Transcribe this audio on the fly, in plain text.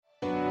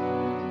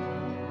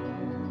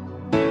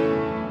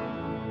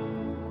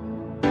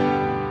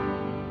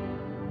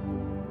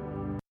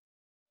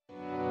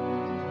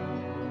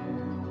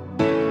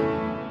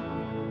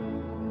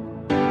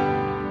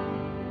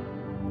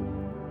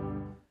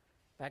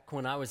Back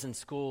when I was in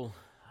school,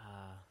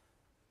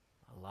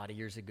 a lot of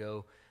years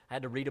ago, I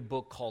had to read a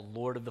book called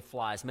Lord of the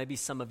Flies. Maybe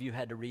some of you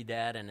had to read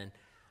that in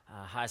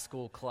a high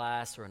school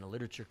class or in a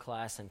literature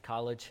class in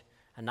college.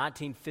 A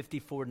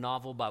 1954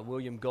 novel by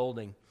William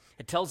Golding.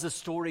 It tells the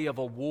story of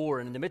a war,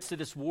 and in the midst of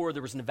this war,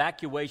 there was an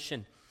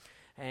evacuation,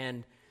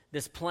 and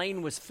this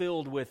plane was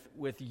filled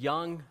with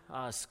young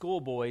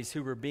schoolboys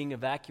who were being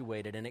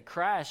evacuated, and it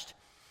crashed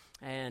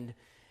and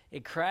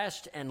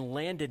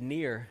landed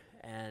near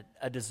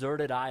a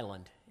deserted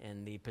island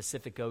in the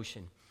Pacific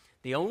Ocean.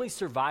 The only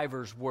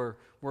survivors were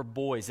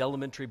boys,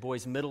 elementary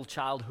boys, middle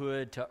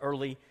childhood to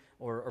early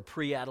or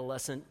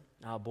pre-adolescent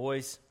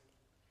boys.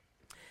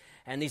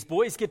 And these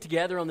boys get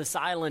together on this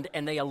island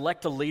and they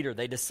elect a leader.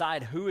 They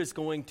decide who is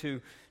going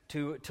to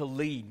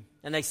lead.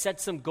 And they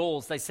set some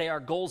goals. They say our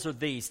goals are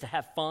these: to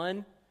have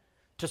fun,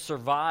 to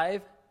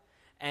survive,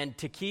 and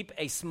to keep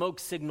a smoke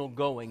signal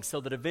going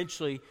so that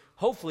eventually,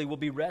 hopefully, we'll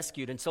be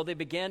rescued. And so they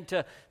began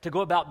to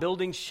go about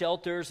building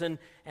shelters and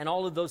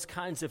all of those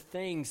kinds of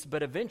things.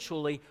 But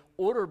eventually,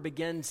 order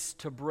begins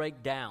to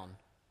break down.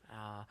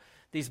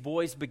 These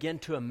boys begin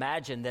to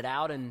imagine that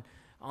out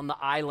on the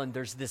island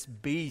there's this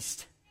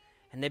beast.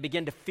 And they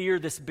begin to fear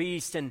this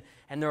beast, and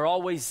they're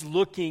always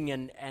looking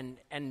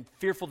and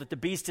fearful that the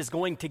beast is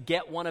going to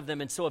get one of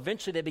them. And so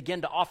eventually they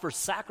begin to offer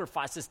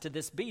sacrifices to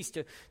this beast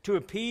to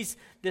appease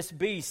this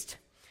beast.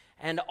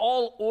 And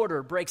all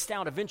order breaks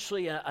down.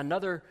 Eventually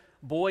another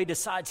boy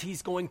decides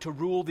he's going to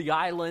rule the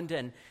island,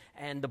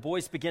 and the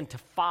boys begin to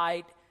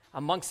fight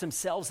amongst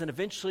themselves, and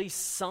eventually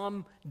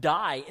some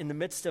die in the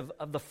midst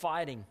of the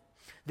fighting.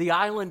 The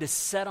island is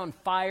set on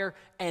fire,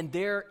 and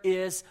there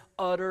is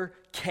utter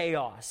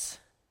chaos.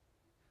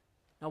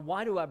 Now,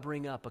 why do I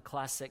bring up a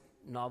classic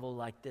novel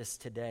like this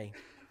today?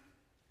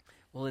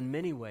 Well, in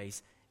many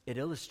ways, it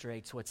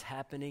illustrates what's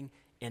happening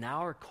in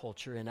our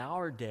culture, in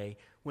our day,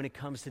 when it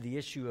comes to the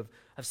issue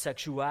of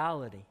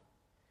sexuality.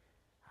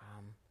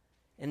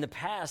 In the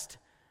past,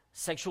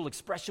 sexual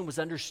expression was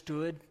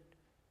understood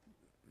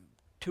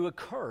to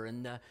occur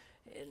in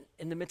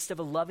the midst of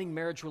a loving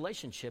marriage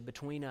relationship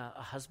between a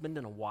husband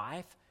and a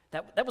wife.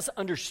 That was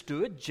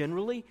understood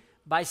generally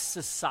by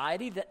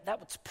society, that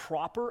was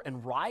proper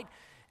and right.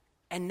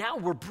 And now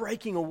we're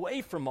breaking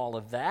away from all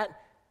of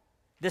that.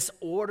 This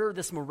order,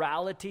 this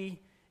morality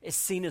is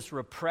seen as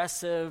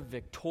repressive,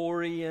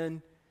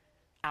 Victorian,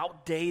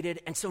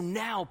 outdated. And so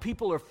now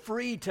people are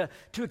free to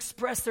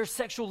express their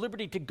sexual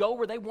liberty, to go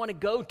where they want to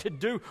go, to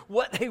do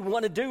what they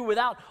want to do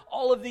without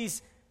all of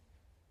these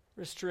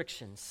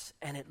restrictions.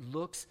 And it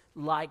looks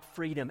like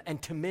freedom.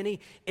 And to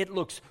many, it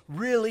looks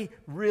really,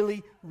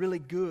 really, really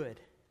good.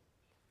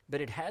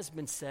 But it has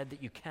been said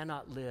that you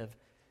cannot live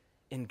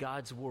in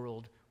God's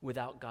world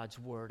without God's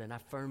word, and I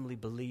firmly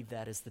believe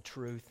that is the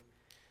truth.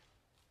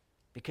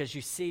 Because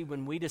you see,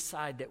 when we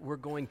decide that we're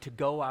going to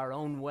go our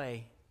own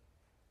way,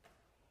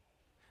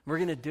 we're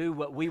going to do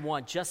what we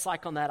want, just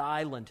like on that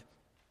island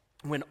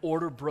when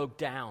order broke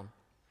down.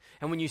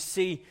 And when you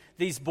see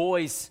these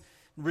boys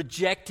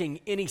rejecting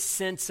any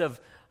sense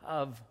of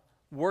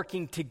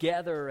working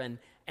together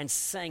and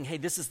saying, hey,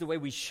 this is the way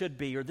we should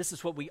be, or this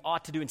is what we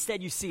ought to do.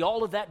 Instead, you see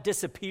all of that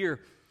disappear,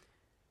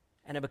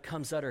 and it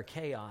becomes utter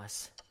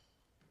chaos.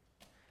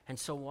 And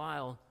so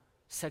while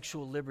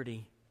sexual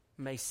liberty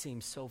may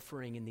seem so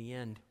freeing, in the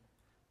end,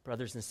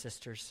 brothers and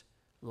sisters,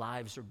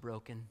 lives are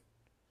broken,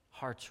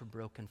 hearts are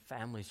broken,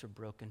 families are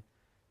broken,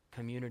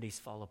 communities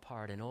fall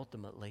apart, and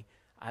ultimately,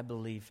 I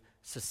believe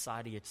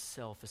society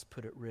itself is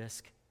put at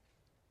risk.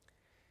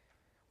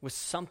 With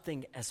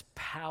something as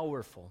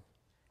powerful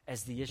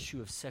as the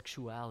issue of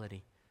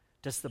sexuality,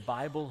 does the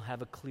Bible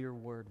have a clear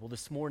word? Well,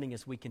 this morning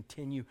as we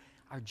continue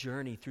our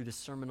journey through the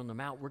Sermon on the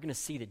Mount, we're going to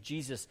see that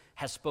Jesus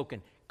has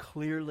spoken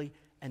clearly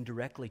and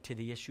directly to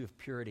the issue of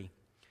purity.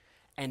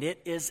 And it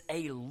is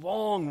a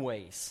long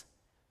ways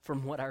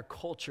from what our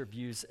culture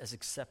views as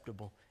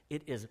acceptable.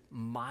 It is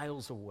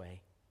miles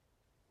away.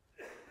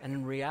 And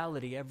in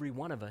reality, every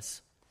one of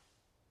us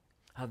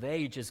of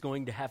age is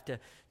going to have to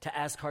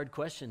ask hard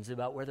questions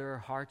about whether our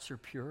hearts are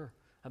pure,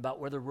 about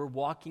whether we're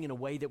walking in a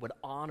way that would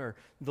honor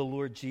the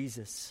Lord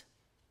Jesus.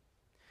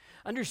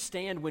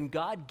 Understand, when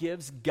God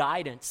gives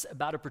guidance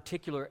about a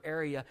particular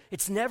area,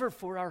 it's never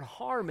for our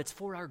harm, it's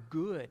for our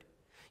good.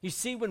 You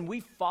see, when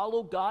we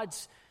follow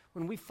God's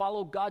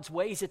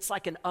ways, it's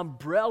like an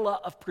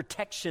umbrella of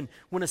protection.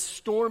 When a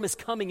storm is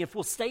coming, if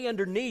we'll stay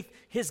underneath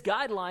His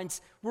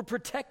guidelines, we're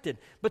protected.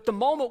 But the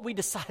moment we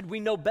decide we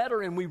know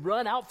better and we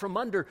run out from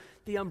under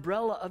the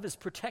umbrella of His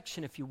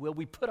protection, if you will,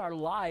 we put our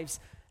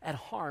lives at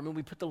harm, and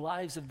we put the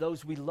lives of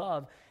those we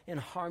love in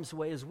harm's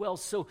way as well.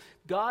 So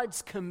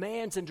God's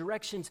commands and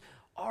directions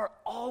are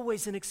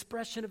always an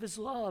expression of His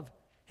love,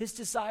 His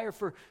desire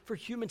for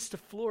humans to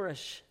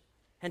flourish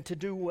and to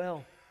do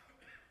well.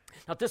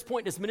 Now, at this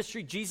point in His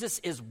ministry, Jesus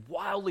is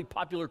wildly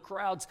popular.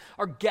 Crowds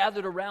are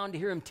gathered around to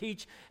hear Him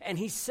teach, and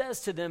He says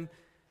to them,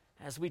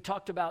 as we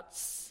talked about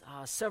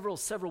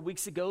several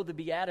weeks ago, the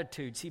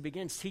Beatitudes. He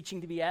begins teaching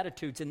the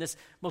Beatitudes in this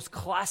most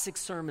classic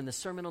sermon, the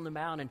Sermon on the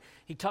Mount, and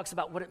He talks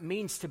about what it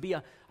means to be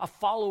a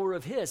follower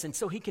of His. And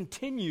so He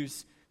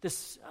continues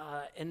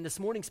in this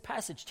morning's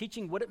passage,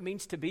 teaching what it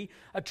means to be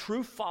a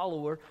true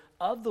follower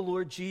of the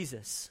Lord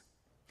Jesus.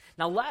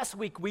 Now, last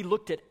week we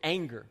looked at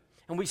anger,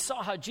 and we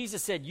saw how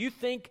Jesus said, you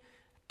think,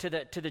 to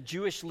the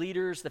Jewish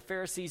leaders, the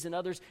Pharisees and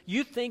others,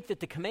 you think that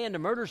the command to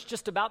murder is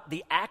just about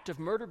the act of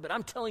murder, but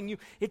I'm telling you,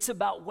 it's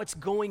about what's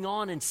going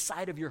on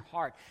inside of your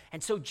heart.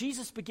 And so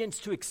Jesus begins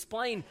to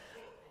explain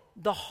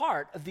the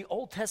heart of the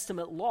Old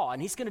Testament law,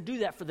 and he's going to do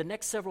that for the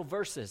next several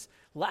verses.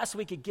 Last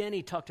week, again,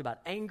 he talked about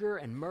anger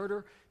and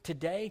murder.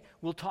 Today,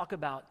 we'll talk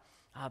about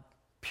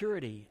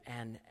purity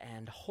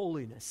and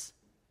holiness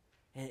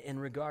in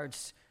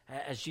regards,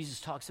 as Jesus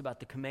talks about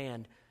the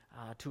command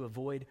to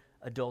avoid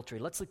adultery.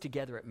 Let's look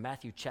together at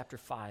Matthew chapter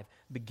 5,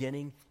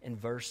 beginning in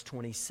verse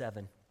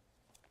 27.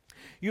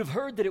 You have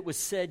heard that it was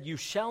said, you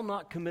shall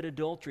not commit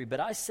adultery, but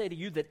I say to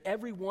you that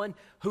everyone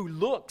who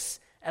looks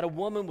at a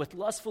woman with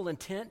lustful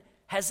intent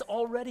has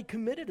already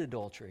committed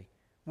adultery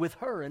with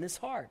her in his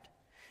heart.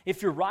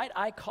 If your right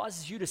eye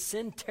causes you to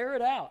sin, tear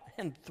it out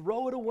and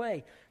throw it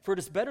away, for it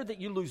is better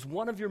that you lose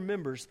one of your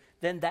members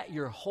than that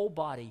your whole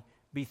body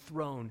be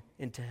thrown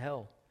into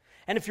hell.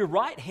 And if your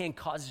right hand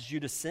causes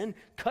you to sin,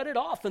 cut it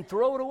off and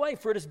throw it away,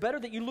 for it is better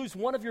that you lose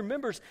one of your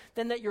members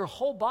than that your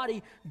whole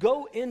body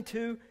go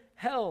into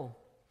hell.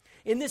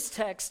 In this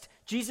text,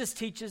 Jesus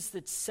teaches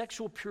that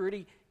sexual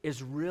purity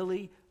is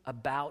really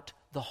about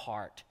the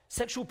heart.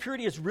 Sexual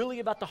purity is really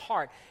about the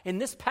heart. In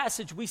this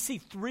passage, we see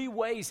three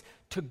ways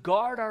to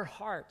guard our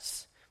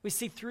hearts. We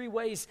see three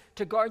ways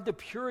to guard the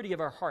purity of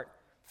our heart.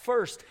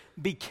 First,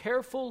 be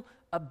careful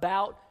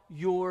about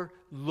your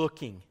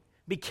looking.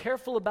 Be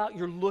careful about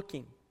your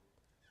looking.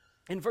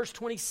 In verse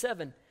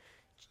 27,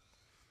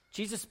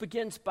 Jesus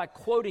begins by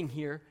quoting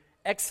here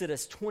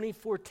Exodus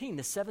 20:14,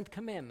 the seventh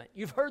commandment.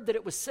 You've heard that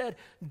it was said,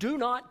 do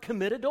not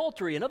commit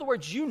adultery. In other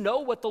words, you know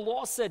what the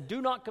law said,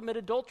 do not commit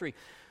adultery.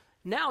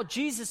 Now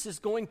Jesus is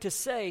going to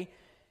say,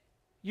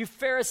 you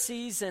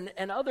Pharisees and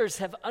others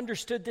have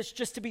understood this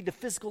just to be the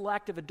physical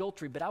act of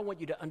adultery, but I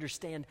want you to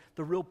understand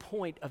the real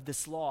point of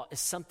this law is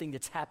something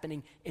that's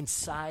happening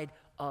inside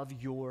of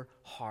your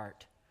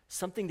heart.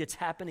 Something that's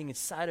happening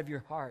inside of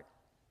your heart.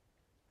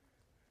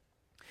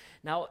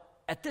 Now,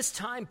 at this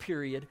time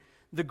period,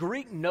 the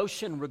Greek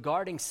notion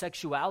regarding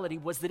sexuality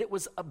was that it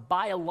was a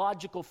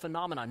biological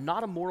phenomenon,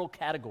 not a moral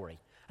category.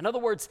 In other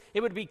words,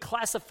 it would be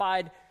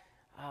classified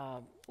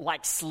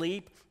like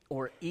sleep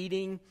or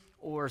eating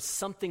or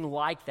something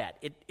like that.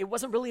 It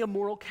wasn't really a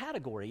moral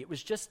category. It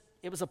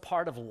was a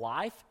part of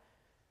life.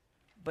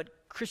 But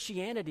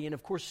Christianity and,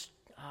 of course,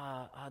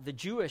 the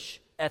Jewish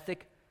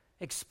ethic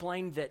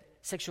explained that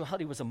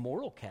sexuality was a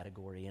moral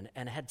category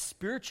and had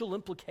spiritual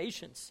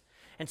implications.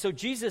 And so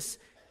Jesus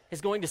is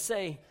going to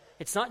say,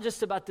 it's not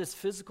just about this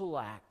physical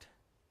act,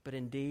 but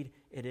indeed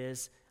it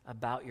is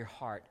about your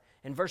heart.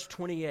 In verse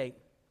 28,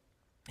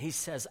 he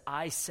says,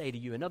 I say to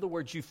you. In other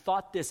words, you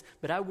thought this,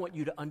 but I want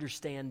you to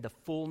understand the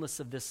fullness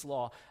of this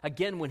law.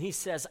 Again, when he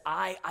says,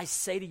 I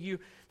say to you,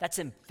 that's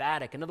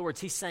emphatic. In other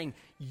words, he's saying,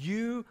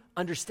 you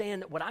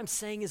understand that what I'm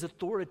saying is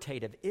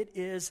authoritative. It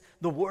is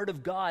the word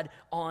of God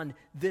on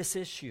this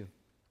issue.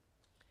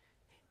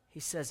 He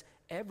says,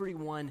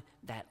 everyone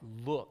that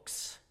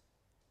looks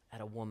at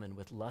a woman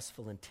with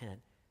lustful intent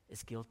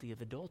is guilty of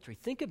adultery.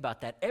 Think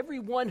about that.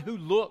 Everyone who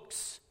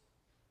looks.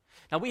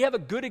 Now, we have a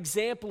good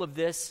example of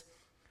this,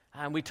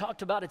 and we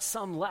talked about it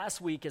some last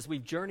week as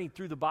we've journeyed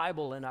through the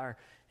Bible in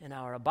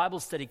our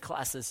Bible study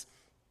classes.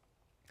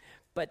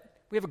 But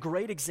we have a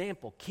great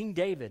example. King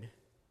David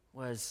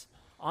was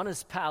on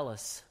his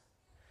palace,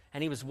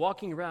 and he was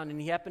walking around,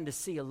 and he happened to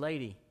see a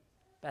lady,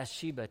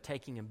 Bathsheba,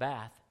 taking a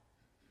bath.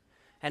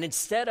 And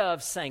instead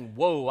of saying,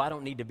 whoa, I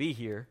don't need to be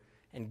here,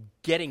 and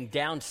getting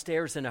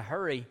downstairs in a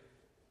hurry,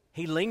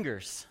 he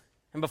lingers.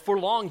 And before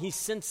long, he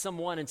sends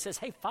someone and says,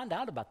 hey, find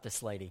out about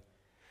this lady.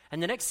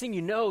 And the next thing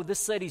you know,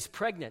 this lady's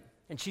pregnant,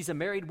 and she's a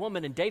married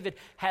woman, and David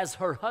has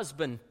her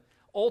husband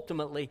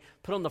ultimately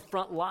put on the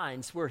front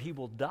lines where he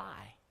will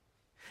die.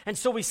 And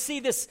so we see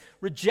this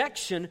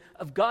rejection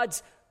of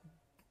God's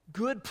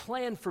good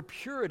plan for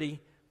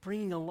purity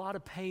bringing a lot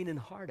of pain and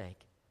heartache.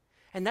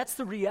 And that's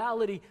the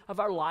reality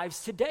of our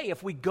lives today.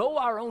 If we go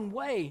our own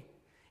way,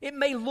 it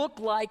may look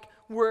like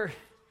we're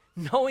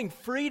knowing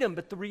freedom,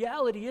 but the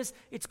reality is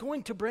it's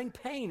going to bring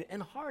pain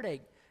and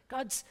heartache.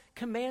 God's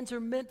commands are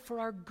meant for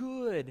our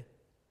good.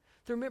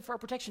 They're meant for our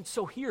protection.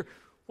 So here,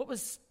 what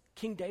was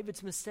King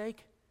David's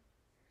mistake?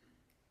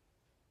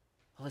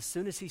 Well, as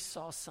soon as he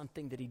saw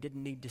something that he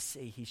didn't need to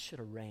see, he should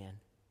have ran.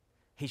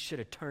 He should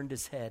have turned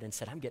his head and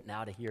said, I'm getting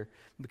out of here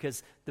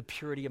because the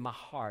purity of my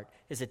heart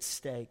is at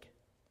stake.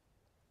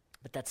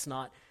 But that's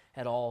not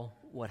at all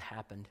what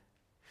happened.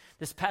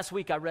 This past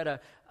week, I read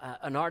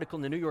an article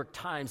in the New York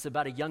Times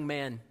about a young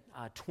man,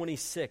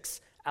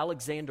 26,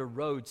 Alexander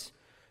Rhodes,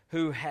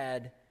 who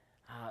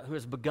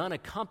has begun a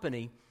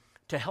company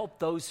to help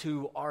those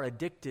who are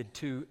addicted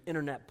to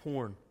internet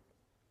porn.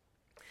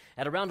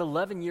 At around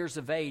 11 years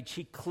of age,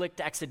 he clicked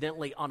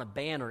accidentally on a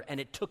banner, and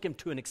it took him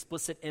to an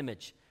explicit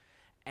image.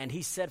 And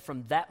he said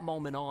from that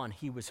moment on,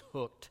 he was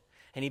hooked.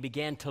 And he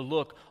began to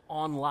look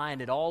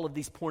online at all of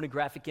these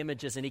pornographic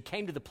images, and he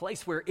came to the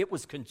place where it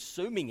was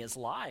consuming his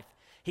life.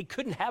 He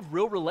couldn't have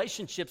real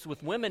relationships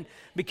with women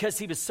because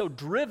he was so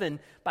driven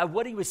by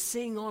what he was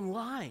seeing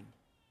online.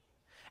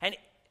 And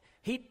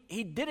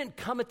he didn't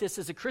come at this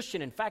as a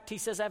Christian. In fact, he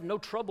says, I have no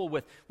trouble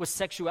with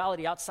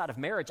sexuality outside of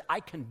marriage. I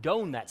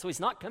condone that. So he's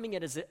not coming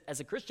at it as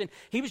a Christian.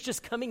 He was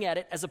just coming at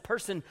it as a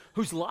person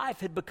whose life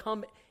had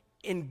become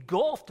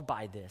engulfed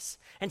by this.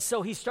 And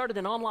so he started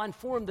an online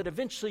forum that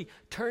eventually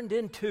turned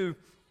into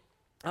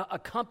a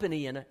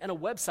company and a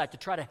website to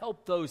try to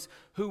help those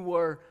who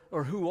were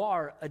or who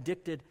are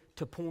addicted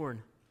to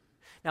porn.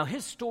 Now,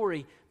 his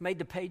story made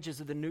the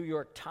pages of the New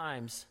York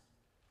Times.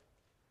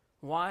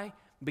 Why?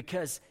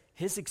 Because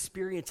his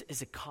experience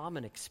is a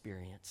common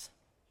experience.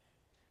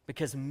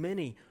 Because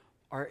many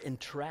are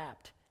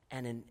entrapped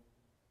and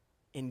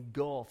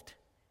engulfed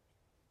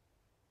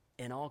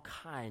in all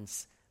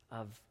kinds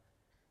of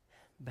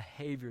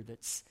behavior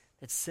that's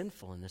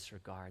sinful in this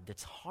regard,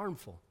 that's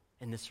harmful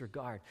in this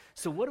regard.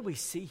 So what do we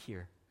see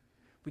here?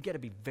 We got to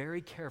be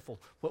very careful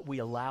what we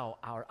allow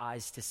our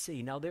eyes to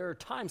see. Now, there are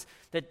times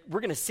that we're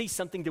going to see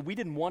something that we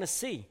didn't want to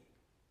see.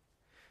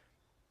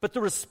 But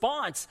the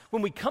response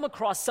when we come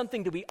across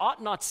something that we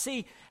ought not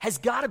see has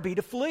got to be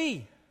to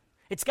flee.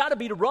 It's got to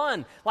be to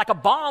run. Like a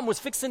bomb was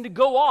fixing to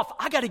go off.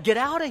 I got to get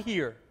out of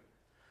here.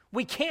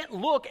 We can't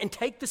look and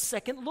take the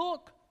second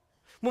look.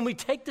 When we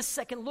take the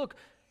second look,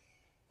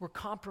 we're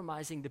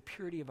compromising the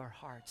purity of our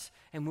hearts.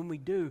 And when we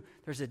do,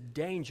 there's a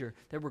danger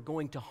that we're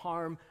going to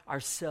harm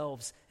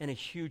ourselves in a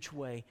huge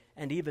way,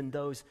 and even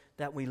those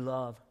that we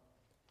love.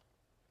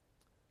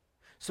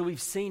 So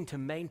we've seen to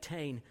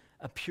maintain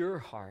a pure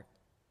heart,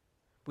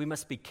 we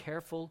must be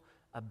careful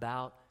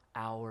about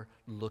our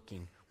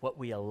looking, what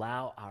we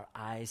allow our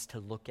eyes to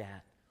look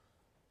at.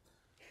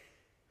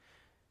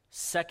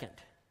 Second,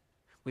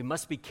 we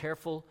must be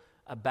careful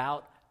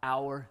about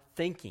our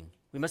thinking.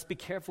 We must be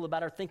careful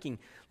about our thinking.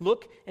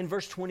 Look in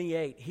verse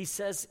 28. He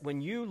says,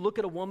 when you look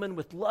at a woman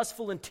with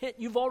lustful intent,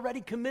 you've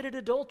already committed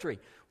adultery.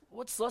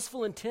 What's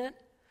lustful intent?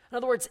 In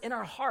other words, in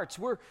our hearts,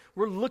 we're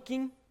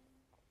looking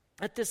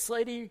at this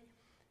lady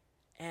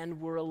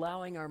and we're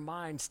allowing our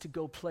minds to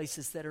go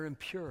places that are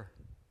impure.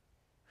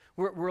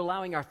 We're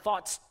allowing our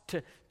thoughts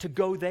to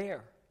go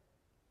there.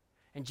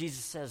 And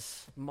Jesus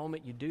says, the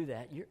moment you do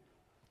that, you're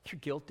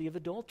guilty of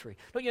adultery.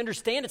 Don't you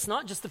understand? It's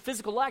not just the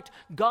physical act.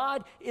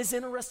 God is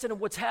interested in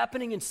what's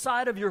happening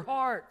inside of your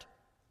heart.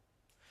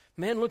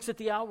 Man looks at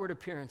the outward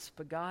appearance,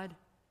 but God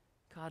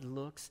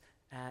looks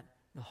at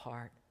the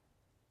heart.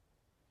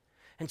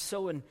 And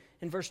so in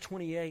verse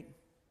 28,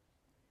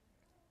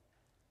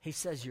 he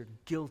says you're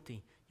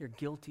guilty. You're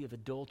guilty of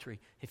adultery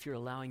if you're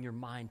allowing your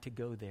mind to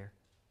go there.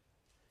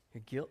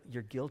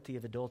 You're guilty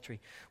of adultery.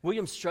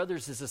 William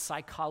Struthers is a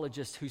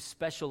psychologist who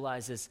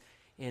specializes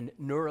in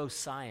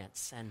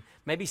neuroscience. And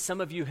maybe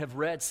some of you have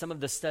read some of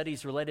the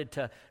studies related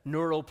to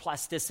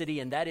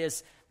neuroplasticity, and that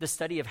is the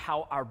study of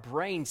how our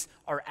brains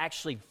are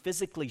actually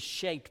physically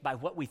shaped by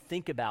what we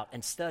think about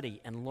and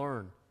study and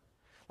learn.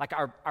 Like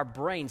our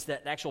brains,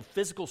 that actual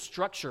physical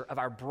structure of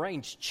our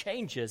brains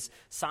changes,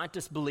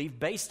 scientists believe,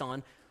 based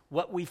on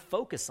what we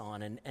focus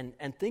on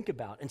and think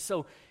about. And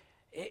so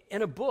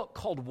in a book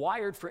called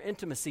Wired for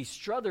Intimacy,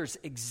 Struthers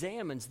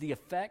examines the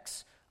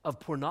effects of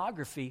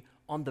pornography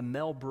on the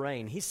male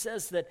brain. He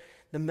says that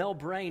the male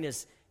brain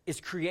is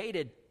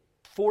created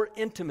for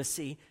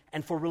intimacy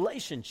and for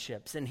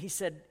relationships. And he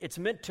said it's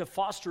meant to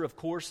foster, of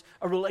course,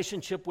 a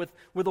relationship with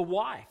a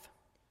wife.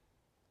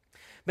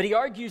 But he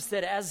argues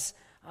that as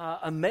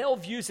a male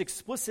views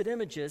explicit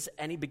images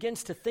and he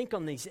begins to think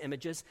on these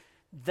images,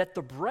 that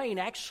the brain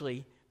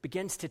actually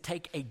begins to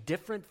take a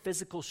different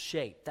physical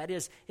shape. That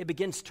is, it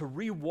begins to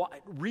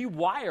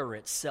rewire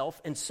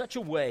itself in such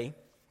a way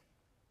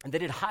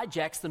that it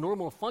hijacks the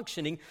normal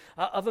functioning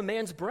of a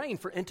man's brain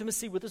for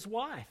intimacy with his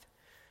wife.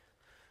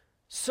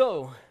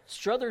 So,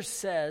 Struthers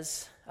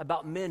says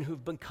about men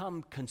who've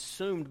become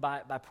consumed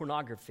by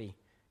pornography,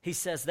 he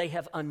says they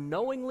have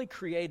unknowingly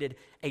created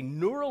a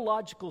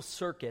neurological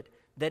circuit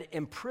that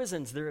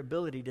imprisons their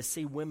ability to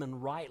see women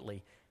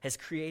rightly as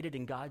created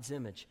in God's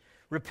image.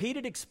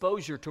 Repeated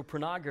exposure to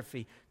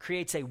pornography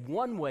creates a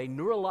one-way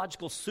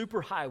neurological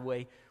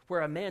superhighway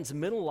where a man's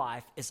mental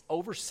life is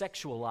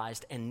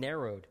over-sexualized and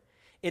narrowed.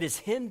 It is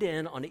hemmed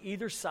in on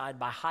either side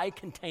by high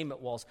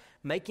containment walls,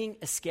 making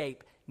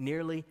escape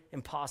nearly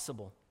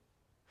impossible.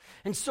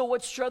 And so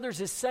what Struthers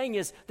is saying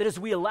is that as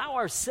we allow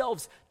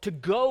ourselves to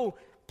go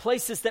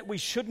places that we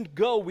shouldn't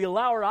go, we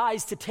allow our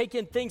eyes to take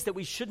in things that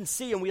we shouldn't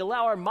see, and we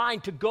allow our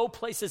mind to go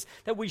places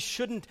that we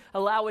shouldn't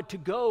allow it to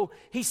go,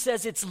 he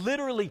says it's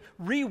literally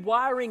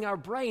rewiring our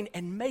brain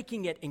and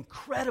making it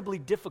incredibly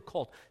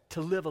difficult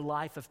to live a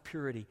life of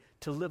purity,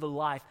 to live a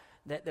life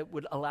that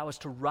would allow us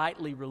to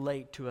rightly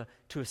relate to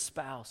a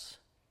spouse.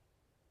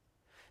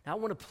 Now, I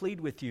want to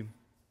plead with you,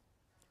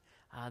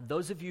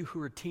 those of you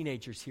who are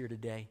teenagers here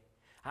today,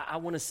 I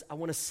want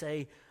to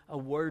say a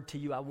word to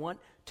you. I want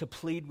to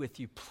plead with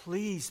you.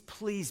 Please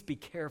be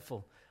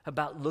careful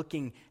about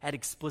looking at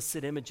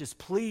explicit images.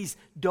 Please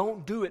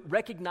don't do it.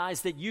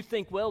 Recognize that you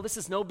think, well, this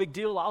is no big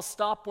deal. I'll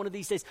stop one of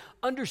these days.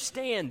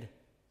 Understand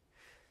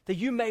that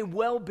you may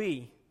well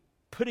be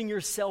putting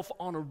yourself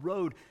on a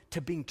road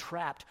to being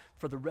trapped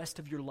for the rest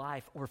of your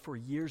life or for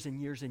years and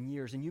years and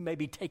years. And you may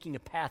be taking a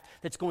path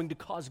that's going to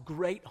cause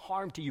great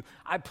harm to you.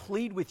 I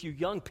plead with you,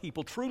 young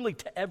people, truly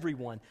to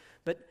everyone.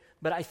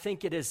 But I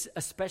think it is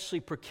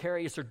especially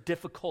precarious or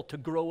difficult to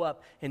grow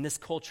up in this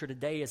culture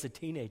today as a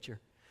teenager.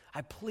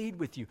 I plead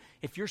with you,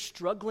 if you're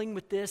struggling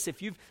with this,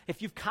 if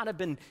you've kind of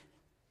been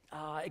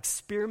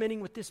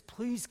experimenting with this,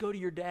 please go to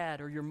your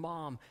dad or your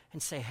mom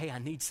and say, hey, I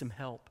need some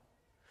help.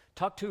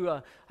 Talk to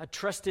a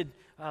trusted,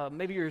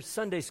 maybe your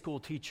Sunday school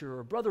teacher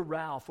or Brother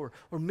Ralph or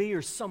me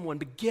or someone,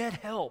 but get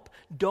help.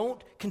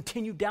 Don't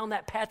continue down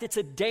that path. It's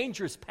a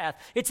dangerous path.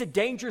 It's a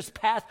dangerous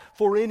path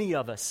for any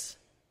of us.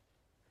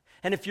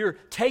 And if you're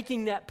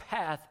taking that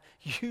path,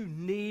 you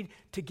need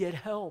to get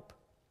help.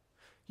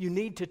 You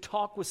need to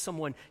talk with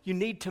someone. You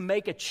need to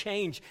make a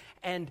change.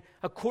 And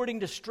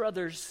according to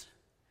Struthers,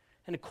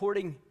 and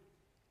according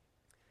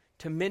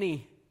to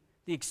many,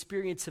 the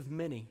experience of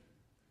many,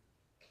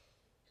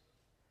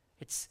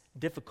 it's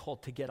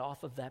difficult to get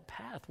off of that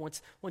path.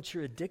 Once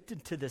you're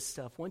addicted to this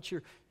stuff, once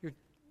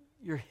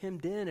you're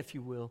hemmed in, if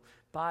you will,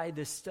 by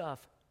this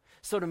stuff.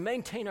 So to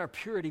maintain our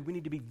purity, we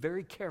need to be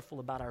very careful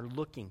about our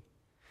looking.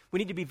 We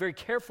need to be very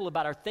careful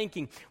about our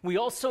thinking. We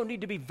also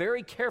need to be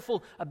very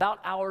careful about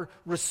our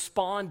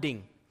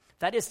responding.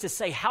 That is to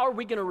say, how are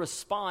we going to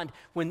respond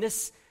when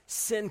this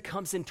sin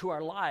comes into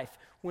our life?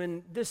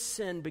 When this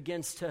sin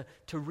begins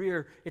to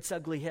rear its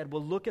ugly head?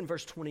 Well, look in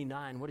verse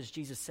 29. What does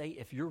Jesus say?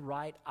 If your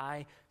right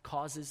eye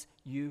causes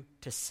you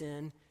to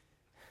sin,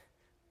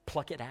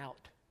 pluck it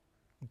out.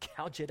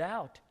 Gouge it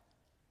out.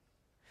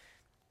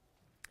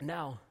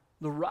 Now,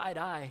 the right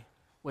eye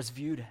was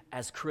viewed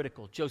as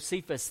critical.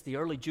 Josephus, the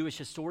early Jewish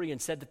historian,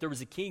 said that there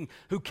was a king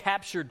who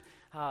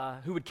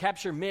would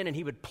capture men, and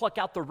he would pluck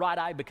out the right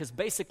eye because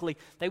basically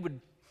they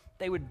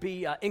would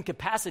be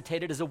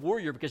incapacitated as a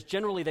warrior, because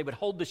generally they would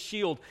hold the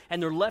shield and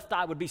their left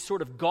eye would be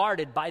sort of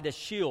guarded by the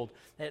shield.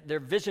 Their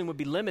vision would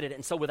be limited,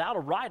 and so without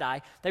a right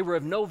eye, they were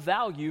of no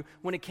value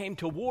when it came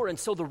to war. And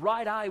so the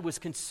right eye was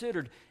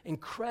considered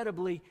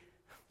incredibly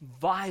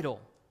vital.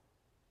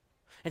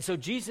 And so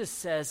Jesus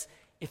says,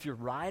 if your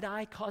right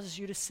eye causes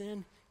you to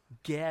sin,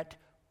 get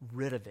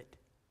rid of it.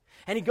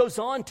 And he goes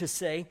on to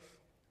say,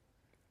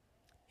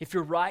 if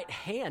your right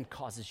hand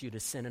causes you to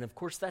sin, and of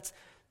course that's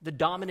the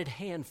dominant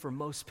hand for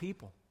most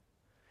people.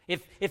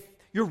 If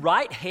your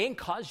right hand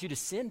causes you to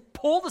sin,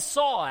 pull the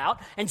saw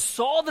out and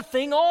saw the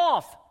thing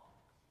off.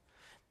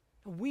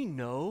 We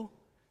know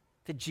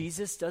that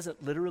Jesus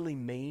doesn't literally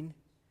mean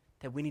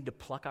that we need to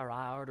pluck our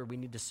eye out or we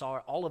need to saw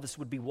it. All of us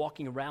would be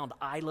walking around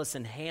eyeless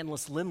and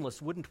handless,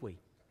 limbless, wouldn't we?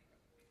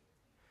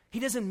 He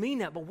doesn't mean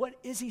that, but what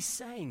is he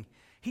saying?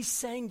 He's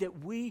saying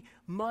that we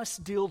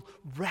must deal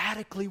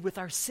radically with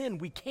our sin.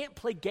 We can't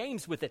play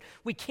games with it.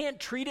 We can't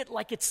treat it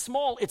like it's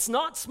small. It's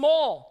not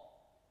small.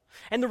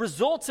 And the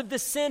results of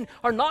this sin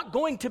are not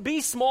going to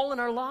be small in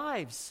our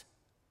lives.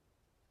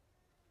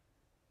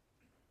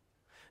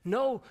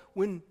 No,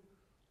 when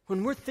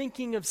we're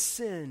thinking of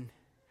sin,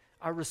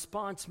 our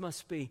response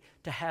must be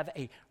to have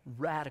a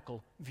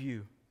radical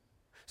view.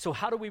 So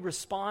how do we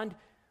respond?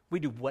 We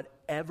do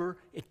whatever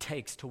it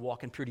takes to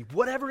walk in purity.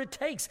 Whatever it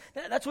takes.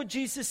 That's what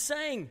Jesus is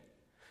saying.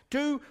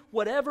 Do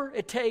whatever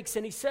it takes.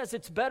 And he says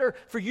it's better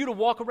for you to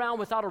walk around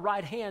without a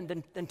right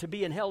hand than to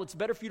be in hell. It's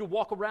better for you to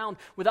walk around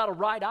without a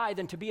right eye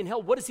than to be in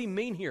hell. What does he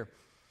mean here?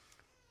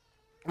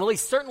 Well, he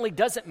certainly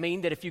doesn't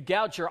mean that if you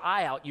gouge your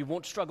eye out, you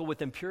won't struggle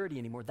with impurity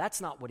anymore. That's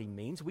not what he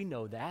means. We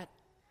know that.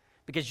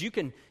 Because you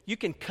can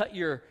cut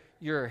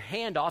your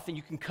hand off and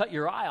you can cut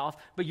your eye off,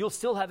 but you'll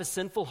still have a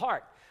sinful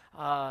heart.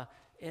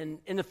 In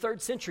the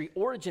 3rd century,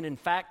 Origen, in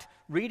fact,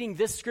 reading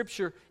this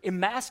scripture,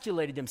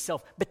 emasculated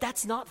himself. But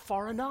that's not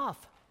far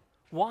enough.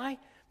 Why?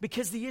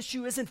 Because the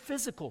issue isn't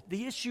physical.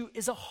 The issue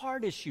is a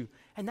heart issue.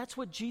 And that's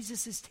what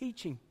Jesus is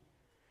teaching.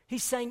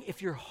 He's saying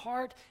if your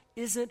heart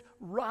isn't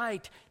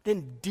right,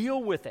 then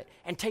deal with it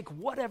and take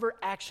whatever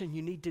action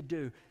you need to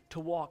do to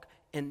walk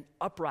in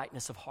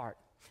uprightness of heart.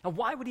 Now,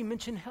 why would he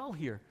mention hell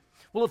here?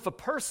 Well, if a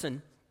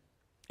person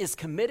is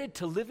committed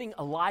to living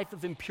a life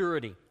of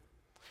impurity,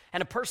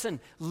 and a person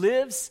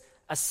lives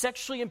a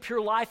sexually impure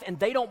life and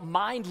they don't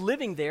mind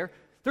living there,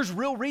 there's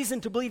real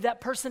reason to believe that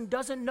person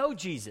doesn't know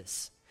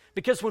Jesus.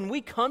 Because when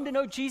we come to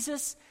know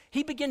Jesus,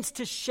 he begins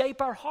to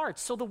shape our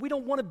hearts so that we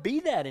don't want to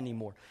be that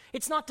anymore.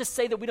 It's not to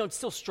say that we don't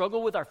still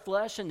struggle with our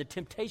flesh and the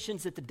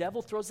temptations that the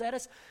devil throws at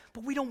us,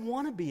 but we don't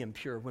want to be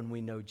impure when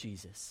we know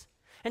Jesus.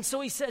 And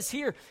so he says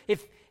here,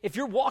 if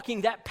you're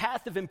walking that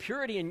path of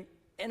impurity and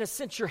in a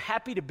sense you're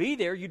happy to be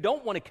there, you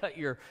don't want to cut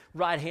your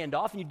right hand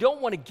off and you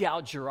don't want to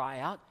gouge your eye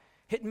out,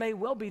 it may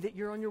well be that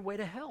you're on your way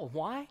to hell.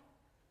 Why?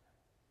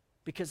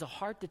 Because a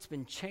heart that's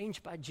been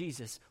changed by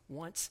Jesus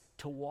wants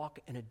to walk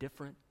in a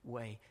different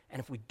way. And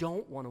if we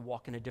don't want to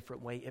walk in a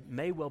different way, it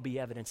may well be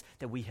evidence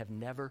that we have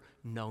never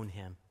known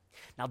him.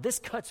 Now, this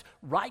cuts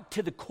right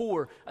to the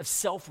core of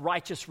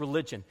self-righteous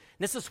religion.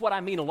 And this is what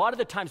I mean. A lot of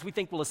the times we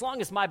think, well, as long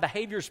as my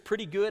behavior is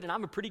pretty good and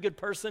I'm a pretty good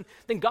person,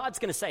 then God's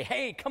going to say,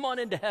 hey, come on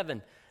into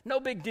heaven. No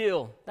big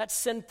deal. That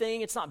sin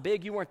thing, it's not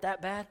big. You weren't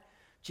that bad.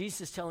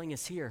 Jesus is telling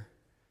us here,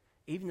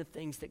 even the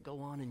things that go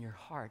on in your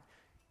heart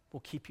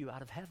will keep you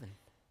out of heaven.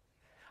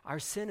 Our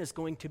sin is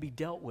going to be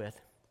dealt with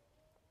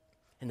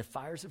in the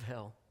fires of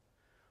hell,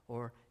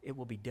 or it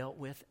will be dealt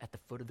with at the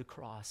foot of the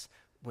cross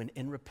when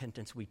in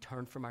repentance we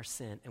turn from our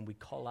sin and we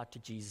call out to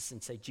Jesus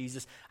and say,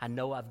 Jesus, I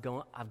know I've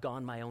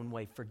gone my own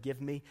way.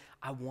 Forgive me.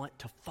 I want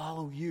to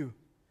follow you.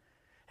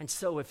 And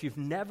so if you've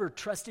never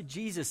trusted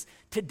Jesus,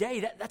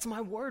 today that's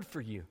my word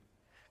for you.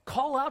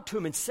 Call out to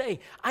him and say,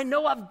 I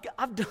know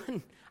I've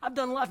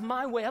done life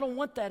my way. I don't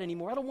want that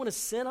anymore. I don't want to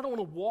sin. I don't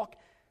want to walk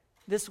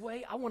this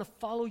way. I want to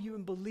follow you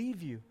and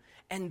believe you.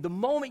 And the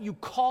moment you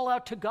call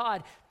out to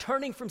God,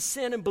 turning from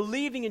sin and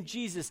believing in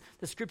Jesus,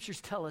 the scriptures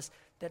tell us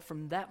that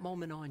from that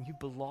moment on, you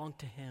belong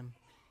to him.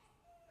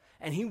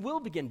 And he will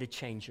begin to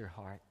change your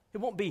heart.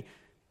 It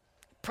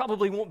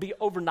probably won't be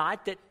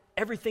overnight that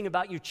everything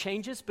about you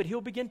changes, but he'll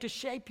begin to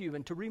shape you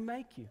and to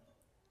remake you.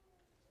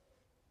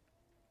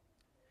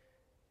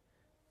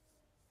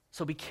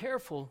 So be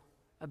careful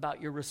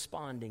about your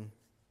responding.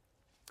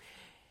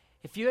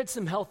 If you had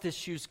some health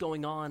issues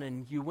going on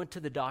and you went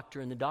to the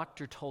doctor and the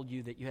doctor told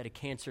you that you had a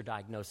cancer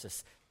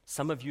diagnosis,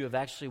 some of you have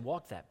actually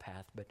walked that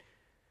path,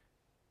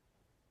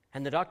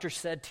 and the doctor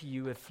said to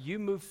you, if you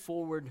move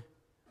forward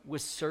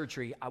with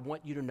surgery, I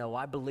want you to know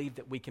I believe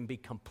that we can be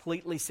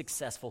completely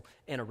successful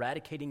in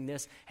eradicating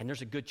this, and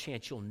there's a good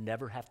chance you'll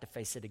never have to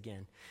face it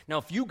again. Now,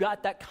 if you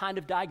got that kind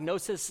of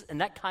diagnosis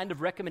and that kind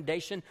of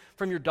recommendation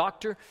from your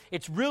doctor,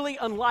 it's really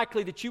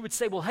unlikely that you would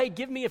say, well, hey,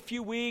 give me a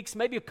few weeks,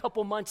 maybe a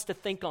couple months to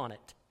think on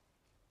it.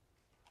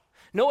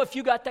 No, if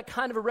you got that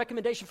kind of a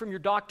recommendation from your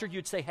doctor,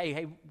 you'd say,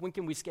 hey, when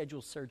can we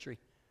schedule surgery?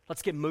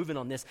 Let's get moving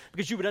on this,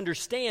 because you would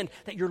understand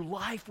that your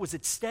life was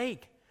at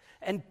stake.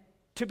 And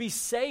to be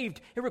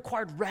saved, it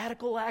required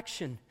radical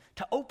action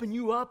to open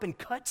you up and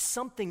cut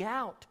something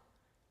out.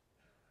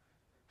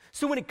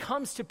 So when it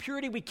comes to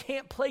purity, we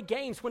can't play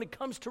games. When it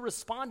comes to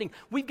responding,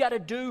 we've got to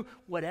do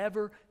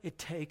whatever it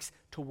takes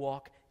to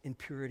walk in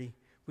purity.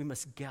 We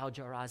must gouge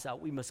our eyes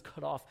out. We must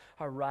cut off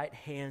our right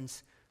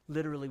hands.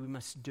 Literally, we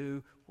must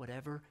do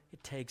whatever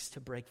it takes to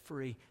break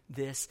free.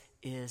 This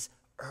is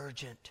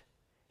urgent.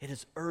 It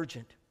is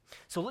urgent.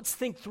 So let's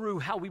think through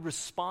how we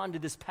respond to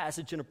this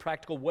passage in a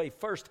practical way.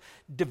 First,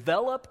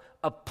 develop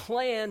a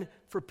plan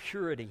for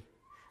purity,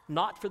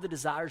 not for the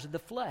desires of the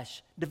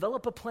flesh.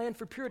 Develop a plan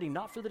for purity,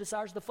 not for the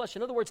desires of the flesh.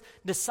 In other words,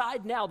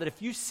 decide now that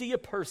if you see a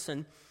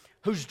person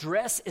whose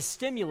dress is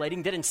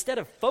stimulating, that instead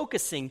of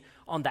focusing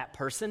on that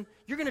person,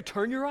 you're going to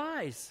turn your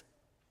eyes.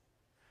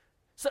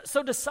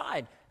 So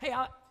decide, hey,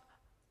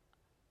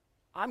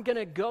 I'm going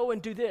to go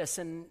and do this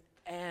and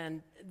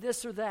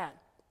this or that.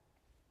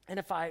 And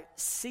if I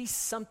see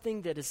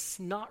something that is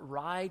not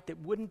right, that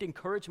wouldn't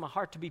encourage my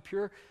heart to be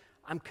pure,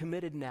 I'm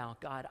committed now.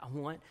 God, I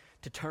want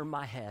to turn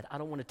my head. I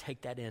don't want to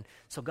take that in.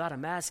 So God,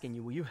 I'm asking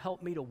you, will you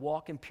help me to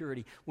walk in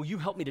purity? Will you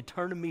help me to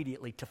turn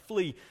immediately, to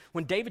flee?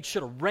 When David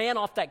should have ran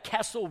off that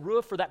castle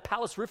roof or that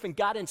palace roof and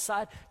got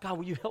inside, God,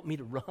 will you help me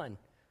to run?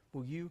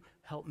 Will you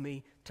help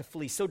me to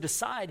flee? So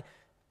decide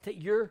that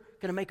you're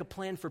going to make a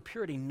plan for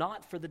purity,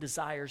 not for the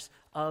desires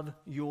of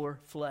your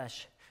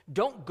flesh.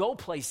 Don't go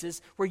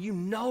places where you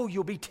know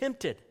you'll be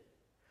tempted.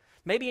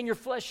 Maybe in your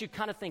flesh you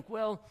kind of think,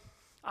 well,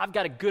 I've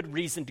got a good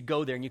reason to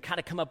go there, and you kind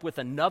of come up with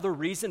another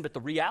reason, but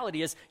the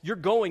reality is you're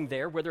going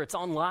there, whether it's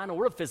online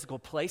or a physical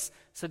place,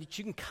 so that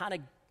you can kind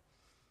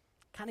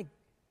of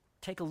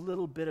take a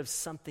little bit of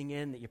something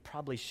in that you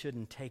probably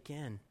shouldn't take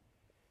in.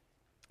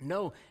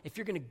 No, if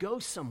you're going to go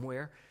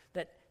somewhere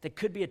that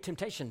could be a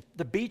temptation,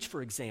 the beach,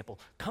 for example,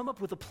 come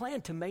up with a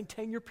plan to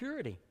maintain your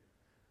purity.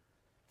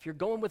 If you're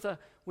going with a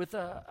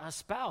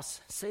spouse,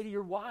 say to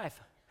your wife,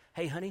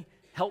 hey, honey,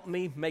 help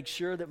me make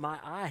sure that my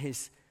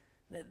eyes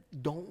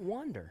don't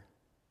wander.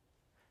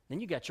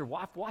 Then you got your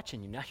wife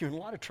watching you. Now you're in a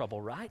lot of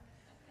trouble, right?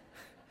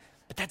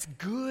 But that's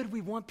good.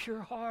 We want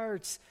pure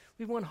hearts.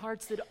 We want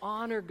hearts that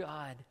honor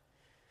God.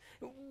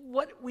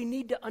 What we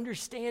need to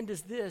understand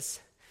is this.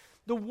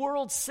 The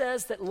world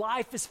says that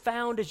life is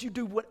found as you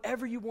do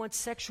whatever you want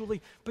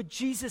sexually, but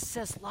Jesus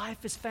says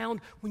life is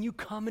found when you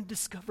come and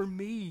discover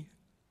me.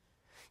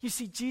 You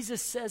see,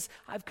 Jesus says,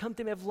 I've come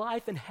to have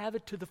life and have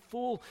it to the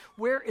full.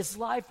 Where is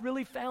life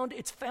really found?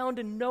 It's found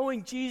in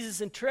knowing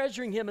Jesus and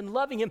treasuring him and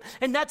loving him.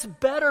 And that's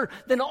better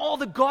than all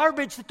the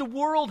garbage that the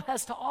world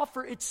has to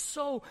offer. It's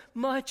so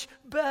much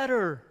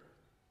better.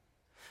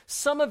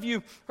 Some of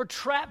you are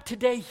trapped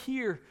today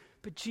here,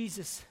 but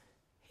Jesus,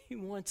 he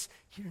wants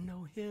you to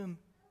know him.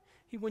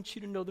 He wants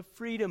you to know the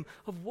freedom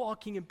of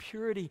walking in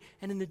purity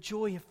and in the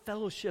joy of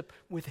fellowship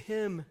with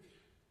him.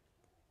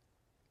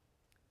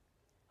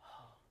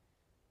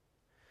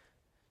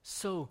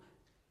 So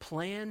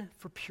plan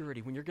for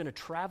purity. When you're going to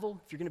travel,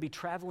 if you're going to be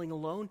traveling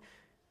alone,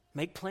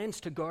 Make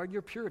plans to guard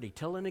your purity.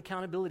 Tell an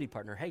accountability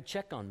partner, hey,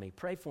 check on me,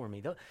 pray for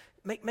me.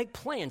 Make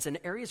plans in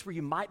areas where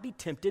you might be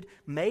tempted.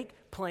 Make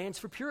plans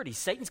for purity.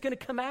 Satan's going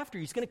to come after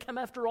you. He's going to come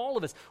after all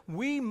of us.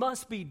 We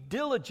must be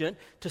diligent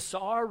to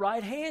saw our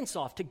right hands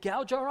off, to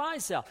gouge our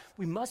eyes out.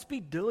 We must be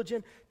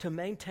diligent to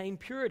maintain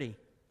purity.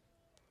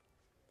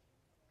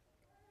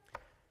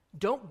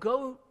 Don't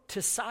go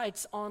to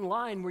sites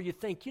online where you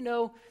think,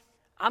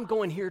 I'm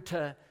going here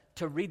to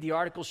read the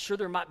articles. Sure,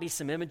 there might be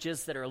some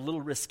images that are a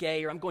little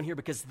risque, or I'm going here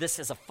because this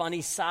is a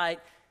funny site.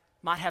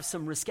 Might have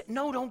some risque.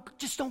 No,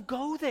 don't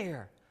go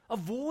there.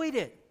 Avoid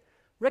it.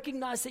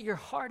 Recognize that your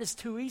heart is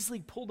too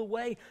easily pulled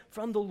away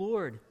from the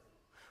Lord.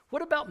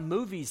 What about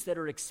movies that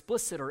are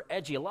explicit or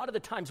edgy? A lot of the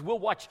times we'll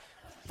watch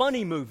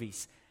funny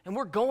movies, and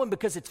we're going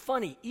because it's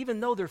funny, even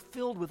though they're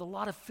filled with a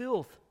lot of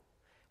filth.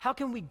 How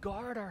can we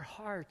guard our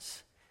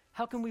hearts?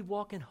 How can we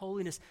walk in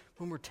holiness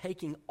when we're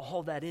taking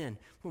all that in,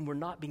 when we're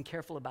not being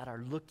careful about our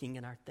looking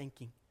and our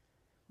thinking?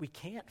 We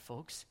can't,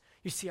 folks.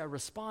 You see, our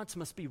response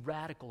must be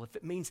radical. If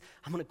it means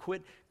I'm going to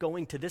quit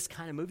going to this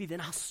kind of movie, then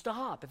I'll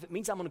stop. If it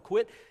means I'm going to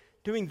quit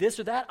doing this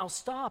or that, I'll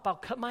stop. I'll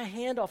cut my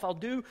hand off. I'll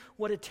do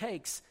what it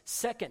takes.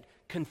 Second,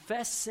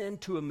 confess sin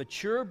to a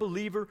mature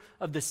believer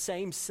of the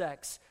same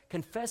sex.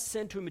 Confess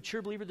sin to a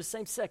mature believer of the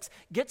same sex.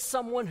 Get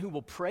someone who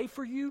will pray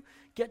for you.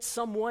 Get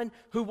someone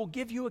who will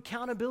give you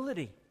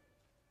accountability.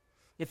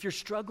 If you're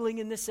struggling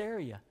in this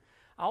area,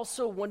 I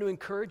also want to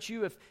encourage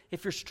you,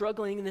 if you're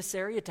struggling in this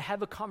area, to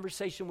have a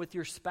conversation with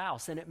your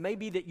spouse. And it may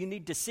be that you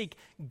need to seek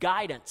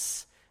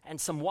guidance and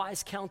some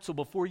wise counsel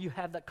before you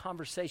have that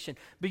conversation.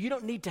 But you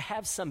don't need to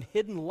have some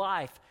hidden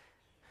life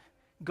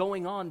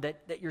going on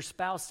that your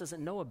spouse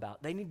doesn't know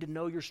about. They need to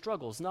know your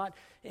struggles, not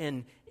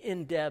in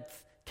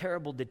in-depth,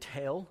 terrible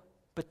detail,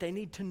 but they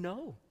need to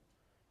know.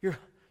 Your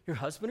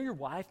husband or your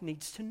wife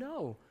needs to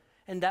know.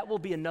 And that will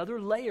be another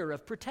layer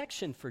of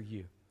protection for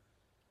you.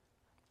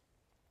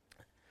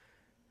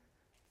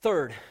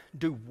 Third,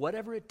 do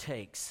whatever it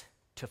takes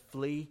to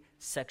flee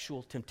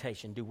sexual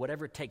temptation. Do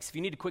whatever it takes. If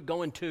you need to quit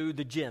going to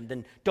the gym,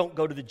 then don't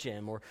go to the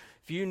gym. Or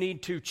if you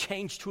need to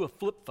change to a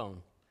flip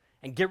phone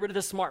and get rid of the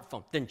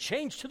smartphone, then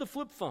change to the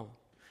flip phone.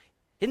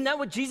 Isn't that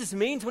what Jesus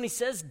means when he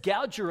says,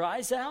 gouge your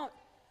eyes out?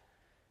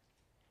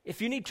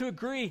 If you need to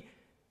agree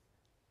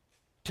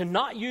to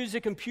not use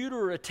a computer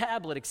or a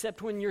tablet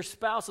except when your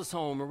spouse is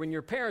home or when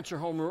your parents are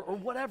home or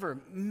whatever,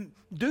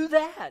 do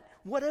that.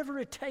 Whatever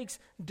it takes,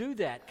 do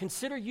that.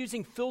 Consider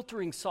using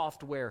filtering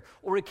software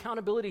or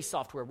accountability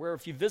software where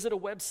if you visit a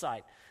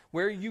website,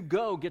 where you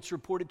go gets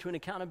reported to an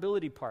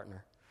accountability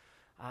partner.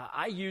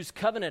 I use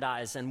Covenant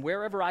Eyes, and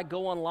wherever I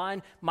go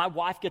online, my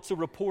wife gets a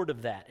report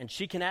of that, and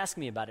she can ask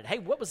me about it. Hey,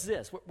 what was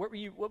this? What were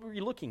you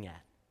looking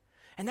at?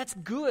 And that's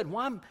good.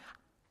 Why?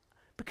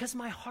 Because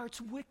my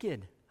heart's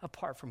wicked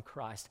apart from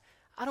Christ.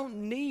 I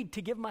don't need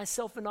to give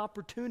myself an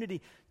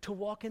opportunity to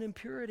walk in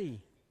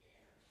impurity.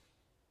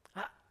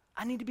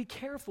 I need to be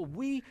careful.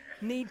 We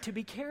need to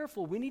be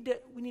careful. We need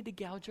to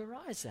gouge our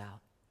eyes out.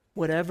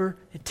 Whatever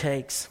it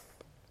takes.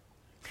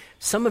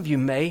 Some of you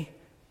may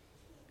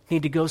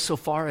need to go so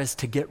far as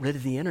to get rid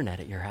of the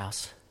internet at your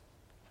house.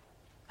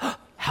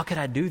 How could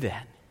I do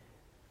that?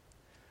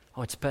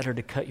 Oh, it's better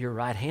to cut your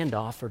right hand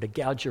off or to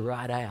gouge your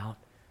right eye out.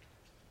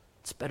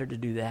 It's better to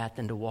do that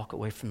than to walk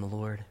away from the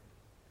Lord.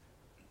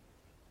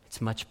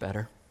 It's much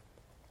better.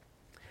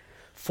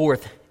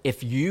 Fourth,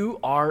 if you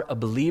are a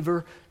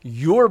believer,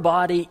 your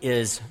body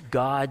is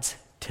God's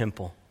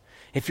temple.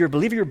 If you're a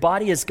believer, your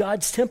body is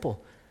God's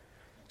temple.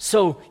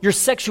 So your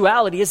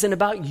sexuality isn't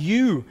about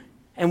you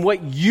and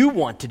what you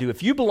want to do.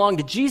 If you belong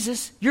to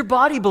Jesus, your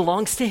body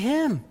belongs to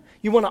Him.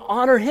 You want to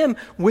honor Him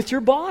with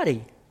your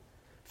body.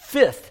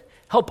 Fifth,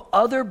 help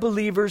other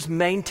believers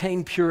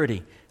maintain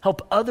purity.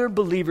 Help other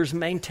believers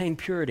maintain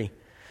purity.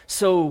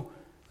 So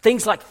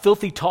things like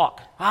filthy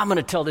talk. I'm going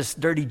to tell this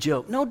dirty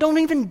joke. No, don't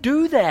even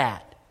do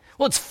that.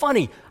 Well, it's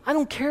funny. I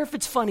don't care if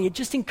it's funny. It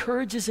just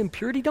encourages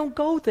impurity. Don't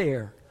go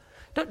there.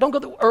 Don't go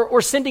there.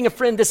 Or sending a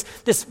friend this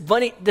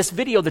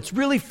video that's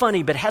really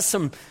funny but has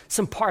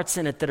some parts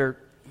in it that are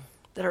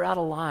out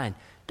of line.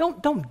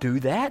 Don't do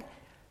that.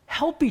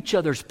 Help each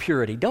other's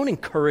purity. Don't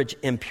encourage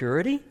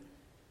impurity.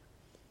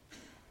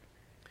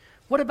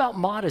 What about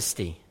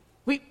modesty?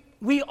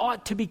 We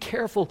ought to be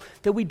careful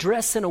that we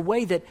dress in a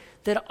way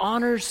that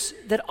honors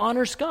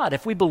God.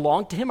 If we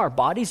belong to Him, our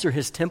bodies are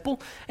His temple,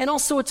 and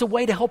also it's a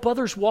way to help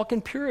others walk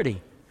in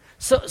purity.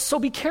 So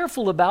be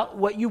careful about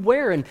what you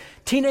wear. And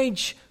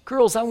teenage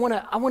girls, I want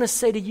to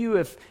say to you,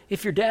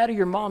 if your dad or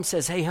your mom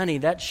says, "Hey, honey,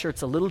 that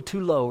shirt's a little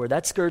too low, or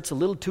that skirt's a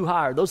little too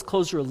high, or those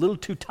clothes are a little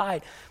too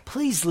tight,"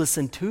 please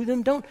listen to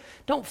them.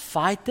 Don't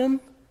fight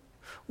them.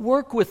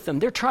 Work with them.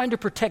 They're trying to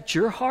protect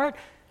your heart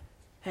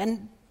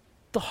and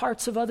the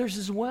hearts of others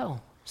as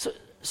well.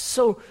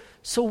 So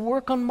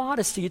work on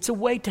modesty. It's a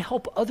way to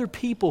help other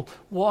people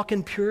walk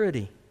in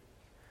purity.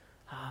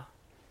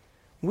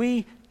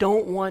 We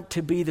don't want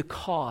to be the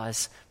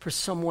cause for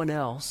someone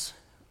else.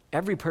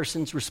 Every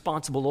person's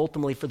responsible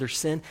ultimately for their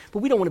sin, but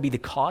we don't want to be the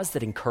cause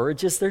that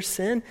encourages their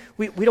sin.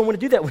 We don't want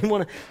to do that. We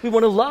want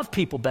to love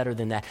people better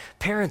than that.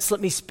 Parents,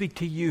 let me speak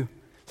to you.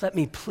 let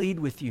me plead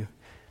with you.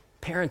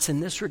 Parents, in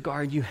this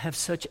regard, you have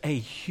such a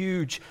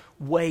huge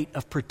weight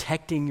of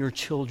protecting your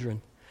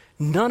children.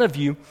 None of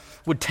you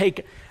would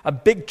take a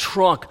big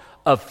trunk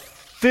of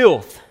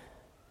filth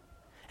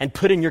and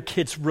put in your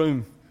kid's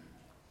room.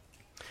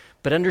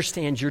 But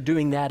understand you're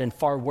doing that and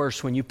far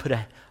worse when you put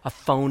a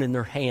phone in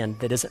their hand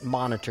that isn't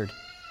monitored.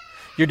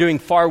 You're doing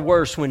far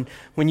worse when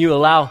you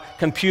allow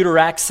computer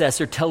access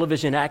or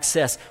television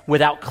access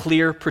without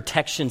clear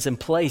protections in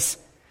place.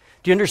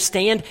 Do you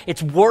understand?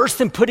 It's worse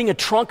than putting a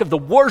trunk of the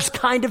worst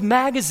kind of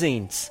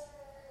magazines.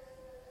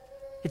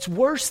 It's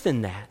worse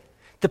than that.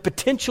 The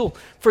potential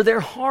for their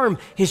harm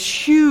is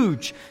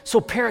huge. So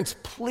parents,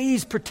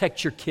 please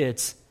protect your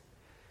kids.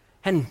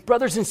 And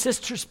brothers and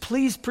sisters,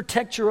 please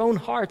protect your own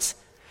hearts.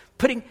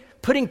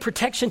 Putting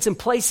protections in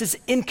place is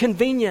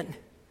inconvenient.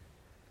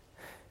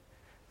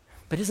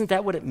 But isn't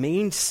that what it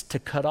means to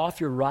cut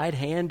off your right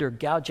hand or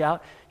gouge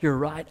out your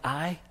right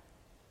eye?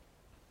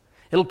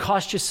 It'll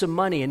cost you some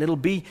money, and it'll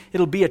be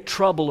a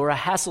trouble or a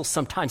hassle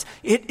sometimes.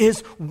 It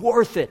is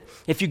worth it.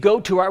 If you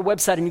go to our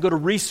website and you go to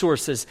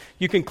resources,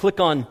 you can click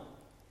on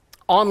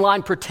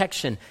online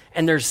protection,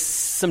 and there's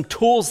some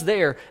tools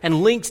there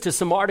and links to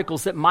some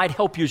articles that might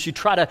help you as you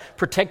try to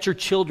protect your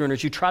children,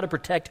 as you try to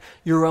protect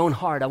your own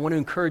heart. I want to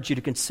encourage you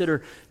to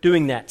consider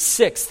doing that.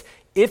 Sixth,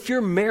 if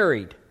you're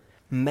married,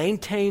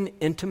 maintain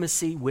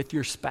intimacy with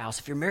your spouse.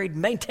 If you're married,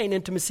 maintain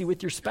intimacy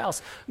with your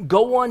spouse.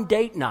 Go on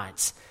date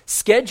nights.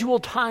 Schedule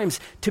times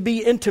to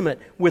be intimate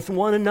with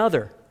one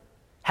another.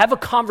 Have a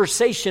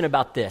conversation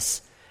about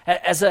this.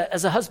 As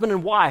a husband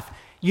and wife,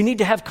 you need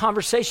to have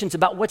conversations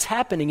about what's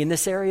happening in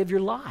this area of your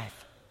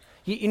life.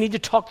 You need to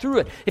talk through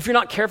it. If you're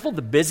not careful,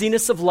 the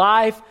busyness of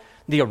life,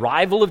 the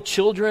arrival of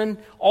children,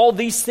 all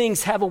these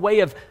things have a way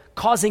of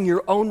causing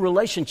your own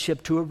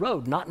relationship to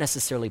erode, not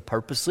necessarily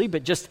purposely,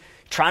 but just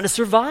trying to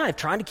survive,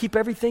 trying to keep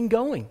everything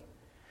going.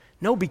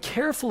 No, be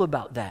careful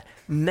about that.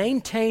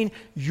 Maintain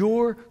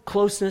your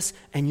closeness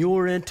and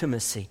your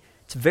intimacy.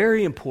 It's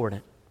very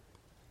important.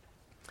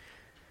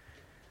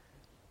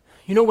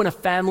 You know, when a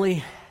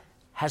family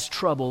has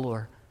trouble,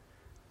 or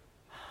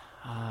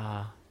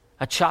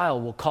a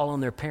child will call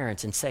on their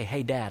parents and say,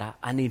 "Hey, Dad,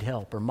 I need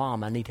help," or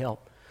 "Mom, I need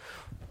help."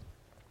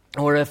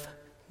 Or if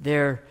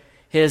there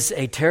is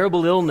a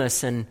terrible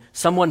illness and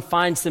someone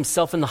finds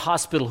themselves in the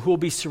hospital, who will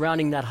be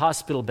surrounding that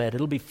hospital bed?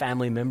 It'll be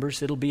family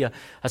members. It'll be a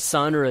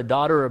son or a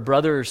daughter or a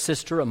brother or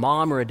sister, a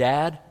mom or a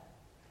dad,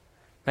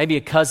 maybe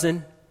a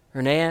cousin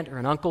or an aunt or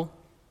an uncle.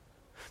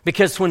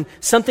 Because when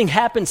something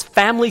happens,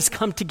 families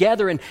come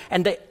together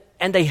and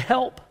they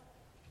help.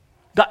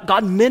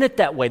 God meant it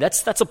that way.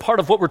 That's a part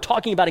of what we're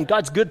talking about in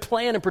God's good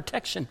plan and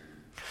protection.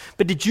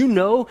 But did you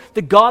know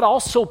that God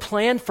also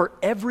planned for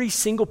every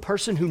single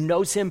person who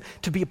knows Him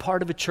to be a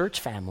part of a church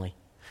family,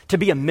 to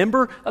be a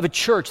member of a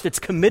church that's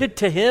committed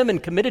to Him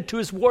and committed to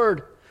His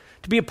Word,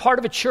 to be a part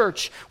of a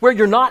church where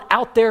you're not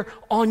out there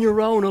on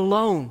your own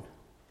alone?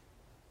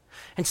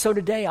 And so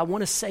today I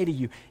want to say to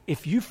you,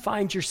 if you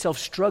find yourself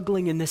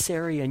struggling in this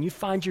area and you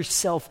find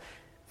yourself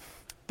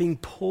being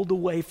pulled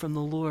away from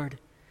the Lord,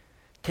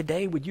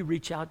 today, would you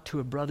reach out to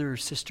a brother or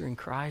sister in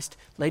Christ?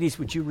 Ladies,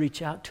 would you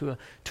reach out to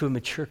a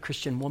mature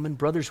Christian woman?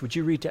 Brothers, would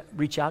you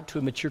reach out to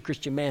a mature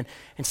Christian man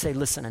and say,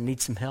 "Listen, I need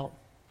some help.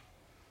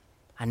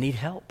 I need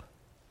help."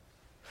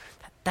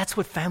 That's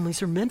what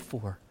families are meant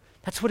for.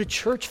 That's what a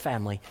church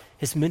family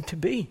is meant to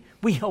be.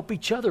 We help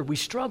each other. We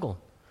struggle.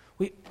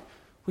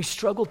 We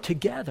struggle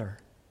together.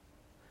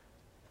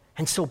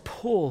 And so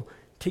pull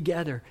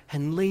together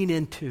and lean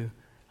into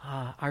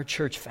our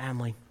church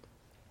family.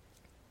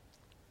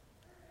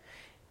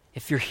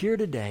 If you're here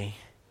today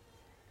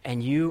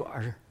and you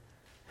are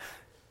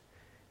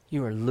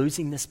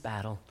losing this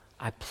battle,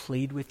 I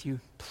plead with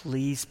you,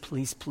 please,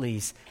 please,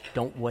 please,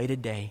 don't wait a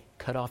day.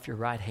 Cut off your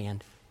right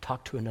hand.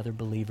 Talk to another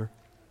believer.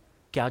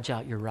 Gouge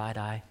out your right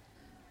eye.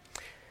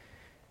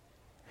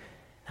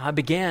 Now, I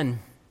began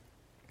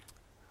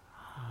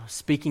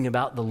speaking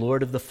about the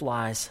Lord of the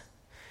Flies.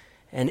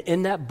 And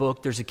in that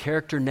book, there's a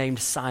character named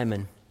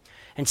Simon.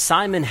 And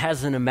Simon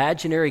has an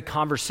imaginary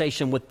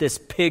conversation with this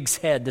pig's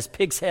head. This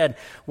pig's head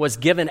was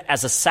given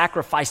as a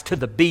sacrifice to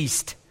the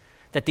beast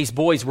that these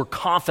boys were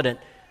confident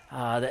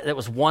that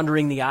was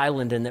wandering the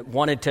island and that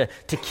wanted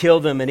to kill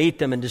them and eat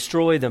them and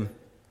destroy them.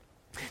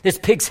 This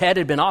pig's head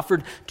had been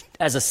offered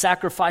as a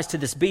sacrifice to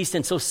this beast.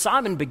 And so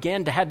Simon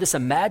began to have this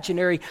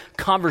imaginary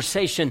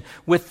conversation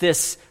with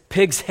this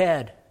pig's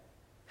head.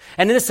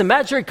 And in this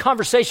imaginary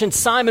conversation,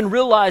 Simon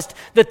realized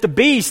that the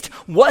beast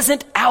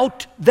wasn't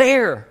out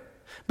there,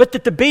 but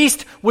that the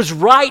beast was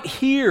right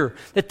here,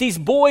 that these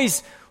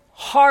boys'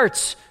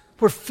 hearts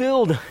were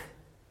filled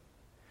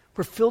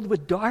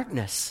with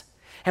darkness.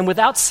 And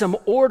without some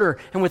order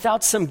and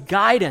without some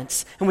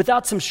guidance and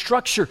without some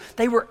structure,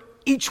 they were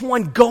each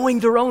one going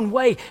their own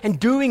way and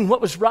doing what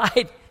was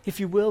right,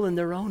 if you will, in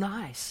their own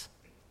eyes.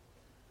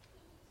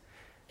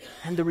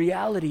 And the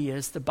reality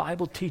is, the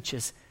Bible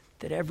teaches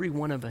that every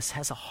one of us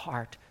has a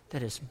heart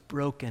that is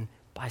broken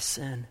by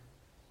sin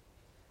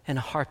and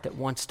a heart that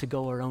wants to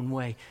go our own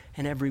way.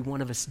 And every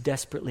one of us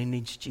desperately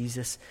needs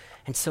Jesus.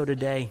 And so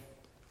today,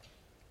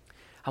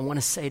 I want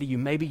to say to you,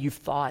 maybe you've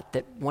thought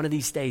that one of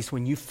these days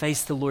when you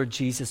face the Lord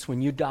Jesus,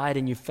 when you died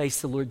and you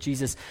face the Lord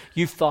Jesus,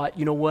 you thought,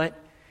 you know what?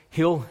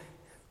 He'll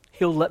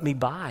let me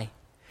by.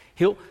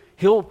 He'll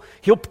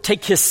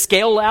take his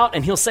scale out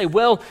and he'll say,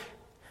 well,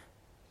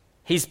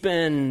 he's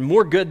been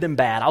more good than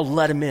bad. I'll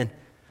let him in.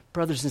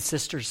 Brothers and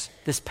sisters,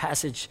 this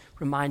passage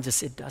reminds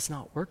us it does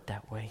not work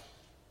that way.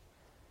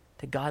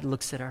 That God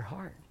looks at our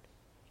heart.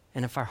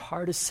 And if our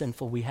heart is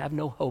sinful, we have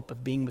no hope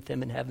of being with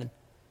him in heaven.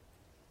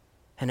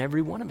 And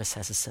every one of us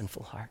has a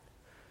sinful heart.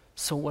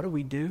 So what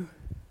do?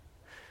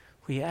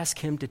 We ask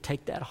him to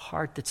take that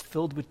heart that's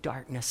filled with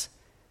darkness,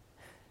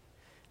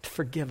 to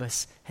forgive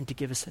us and to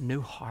give us a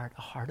new heart,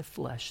 a heart of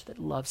flesh that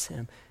loves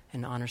him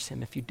and honors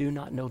him. If you do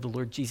not know the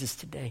Lord Jesus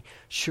today,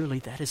 surely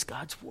that is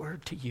God's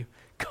word to you.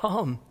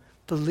 Come,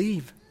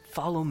 believe,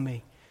 follow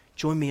me.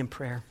 Join me in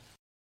prayer.